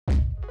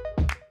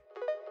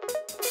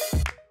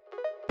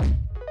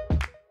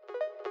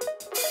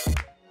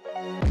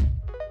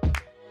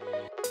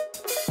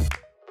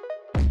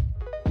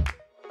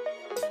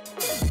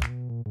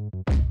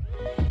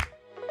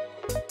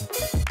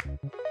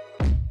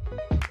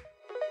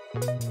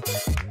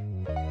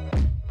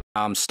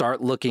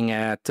Start looking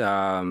at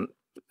you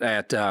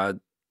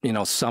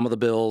know, some of the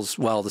bills.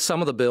 Well,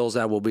 some of the bills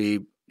that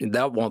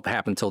won't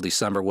happen until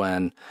December,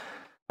 when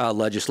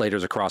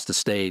legislators across the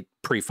state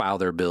pre-file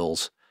their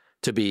bills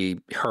to be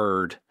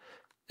heard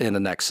in the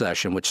next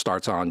session, which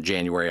starts on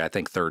January, I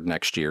think, 3rd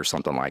next year,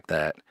 something like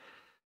that.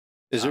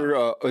 Is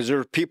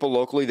there people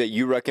locally that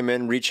you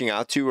recommend reaching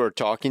out to or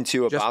talking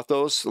to about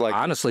those? Like,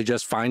 honestly,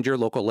 just find your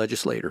local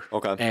legislator.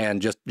 Okay. And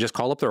just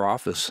call up their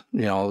office.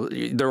 You know,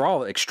 they're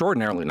all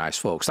extraordinarily nice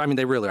folks. I mean,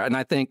 they really are. And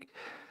I think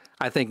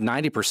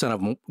 90%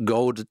 of them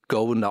go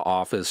into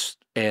office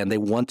and they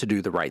want to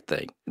do the right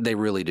thing. They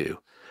really do.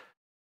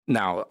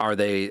 Now, are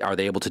they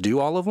able to do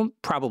all of them?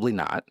 Probably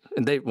not.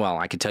 And well,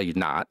 I can tell you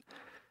not.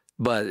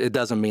 But it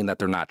doesn't mean that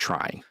they're not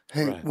trying.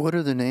 Hey, what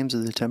are the names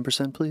of the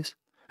 10%, please?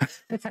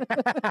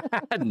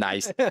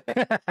 Nice.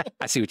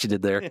 I see what you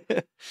did there.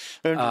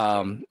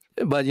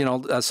 But you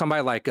know,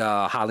 somebody like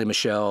Holly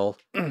Michelle,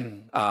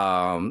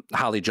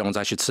 Holly Jones,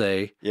 I should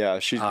say. Yeah,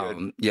 she's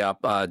good. Yeah,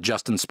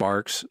 Justin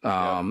Sparks.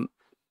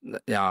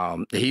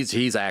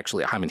 He's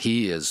actually, I mean,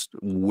 he is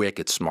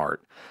wicked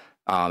smart.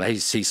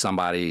 He's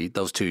somebody,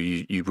 those two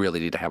you really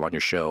need to have on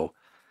your show.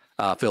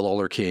 Phil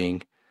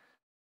Oler-King.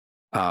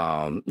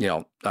 You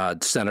know,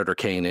 Senator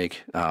Koenig.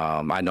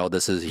 I know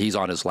he's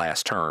on his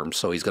last term,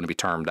 so he's going to be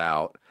termed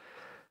out.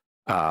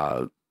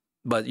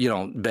 But you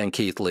know, Ben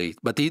Keithley.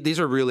 But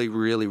these are really,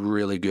 really,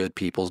 really good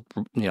people.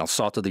 You know,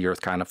 salt of the earth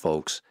kind of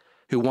folks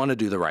who want to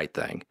do the right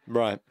thing.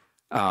 Right.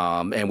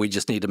 And we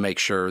just need to make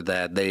sure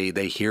that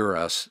they hear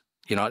us.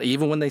 You know,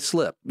 even when they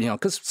slip. You know,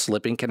 because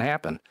slipping can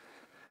happen.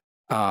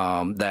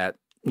 That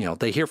you know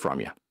they hear from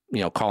you.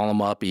 You know, call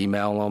them up,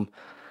 email them.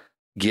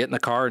 Get in the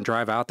car and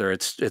drive out there.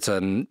 It's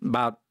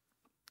about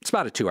a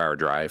 2-hour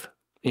drive.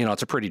 You know,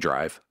 it's a pretty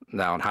drive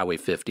down Highway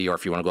 50, or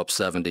if you want to go up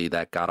 70,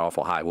 that god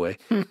awful highway.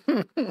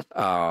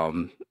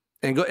 And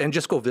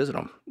just go visit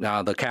them.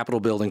 Now, the Capitol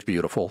building's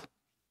beautiful,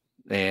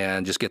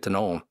 and just get to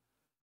know them.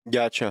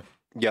 Gotcha.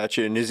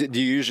 And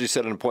do you usually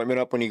set an appointment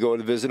up when you go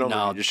to visit them?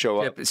 No, or you just show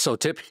up.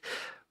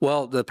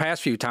 Well, the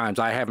past few times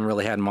I haven't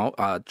really had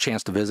a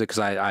chance to visit because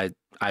I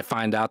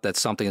find out that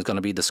something is going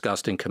to be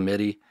discussed in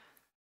committee.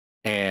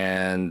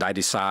 And I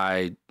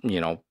decide,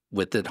 you know,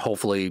 with it,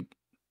 hopefully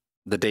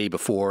the day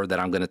before, that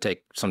I'm going to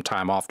take some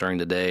time off during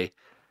the day,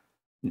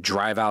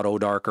 drive out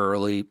dark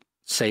early,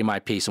 say my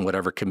piece in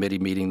whatever committee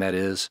meeting that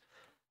is,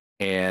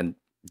 and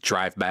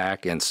drive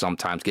back, and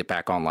sometimes get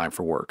back online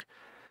for work.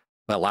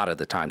 A lot of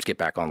the times get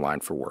back online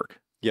for work.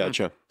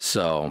 Gotcha.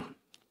 So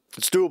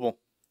it's doable.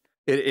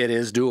 It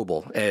is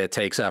doable. It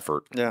takes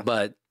effort. Yeah.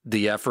 But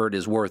the effort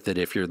is worth it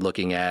if you're look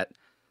at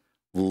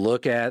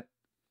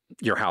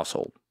your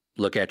household.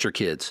 Look at your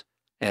kids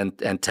and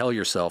tell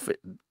yourself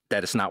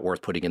that it's not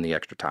worth putting in the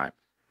extra time.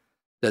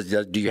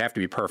 Do you have to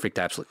be perfect?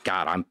 Absolutely.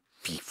 God, I'm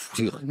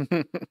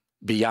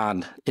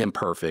beyond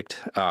imperfect.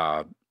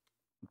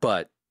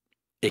 But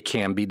it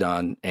can be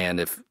done. And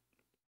if,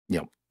 you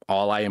know,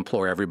 all I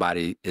implore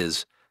everybody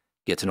is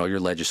get to know your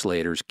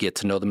legislators, get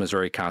to know the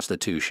Missouri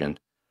Constitution,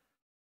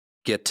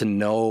 get to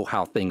know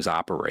how things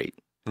operate,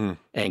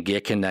 and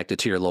get connected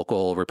to your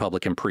local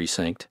Republican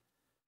precinct.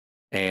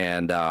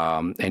 And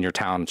your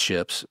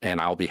townships,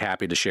 and I'll be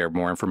happy to share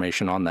more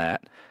information on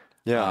that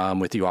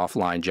with you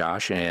offline,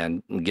 Josh,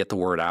 and get the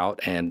word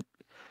out, and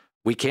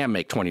we can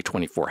make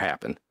 2024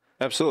 happen.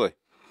 Absolutely.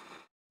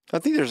 I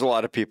think there's a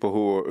lot of people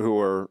who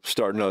are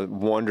starting to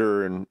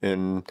wonder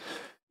and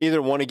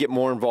either want to get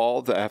more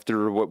involved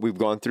after what we've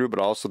gone through, but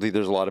I also think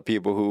there's a lot of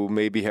people who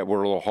maybe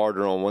were a little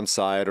harder on one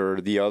side or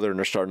the other, and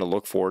they're starting to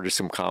look forward to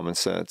some common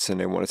sense, and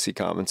they want to see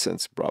common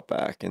sense brought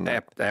back. And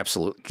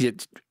absolutely.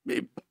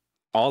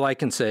 All I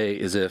can say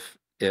is if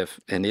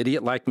an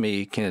idiot like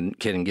me can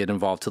get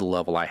involved to the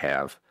level I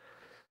have,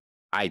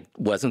 I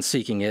wasn't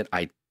seeking it.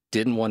 I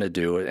didn't want to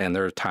do it. And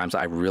there are times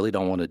I really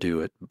don't want to do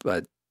it,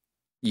 but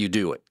you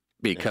do it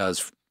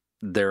because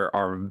there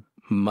are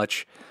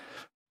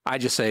I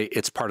just say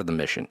it's part of the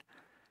mission.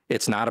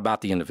 It's not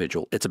about the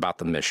individual. It's about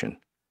the mission,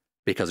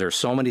 because there's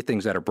so many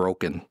things that are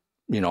broken,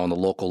 you know, on the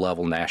local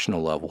level,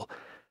 national level.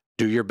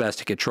 Do your best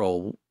to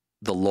control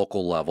the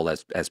local level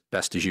as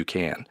best as you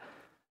can.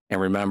 And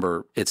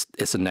remember, it's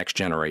the next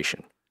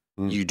generation.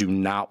 You do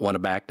not want to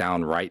back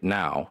down right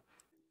now.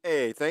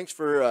 Hey, thanks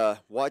for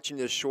watching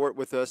this short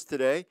with us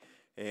today.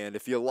 And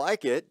if you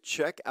like it,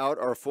 check out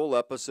our full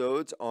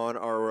episodes on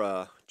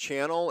our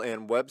channel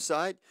and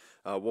website.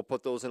 We'll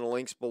put those in the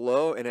links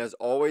below. And as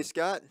always,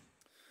 Scott,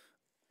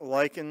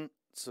 like and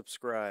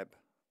subscribe.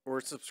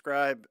 Or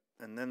subscribe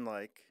and then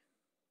like.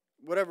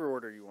 Whatever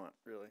order you want,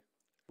 really.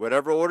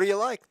 Whatever order you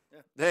like. Yeah.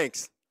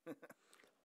 Thanks.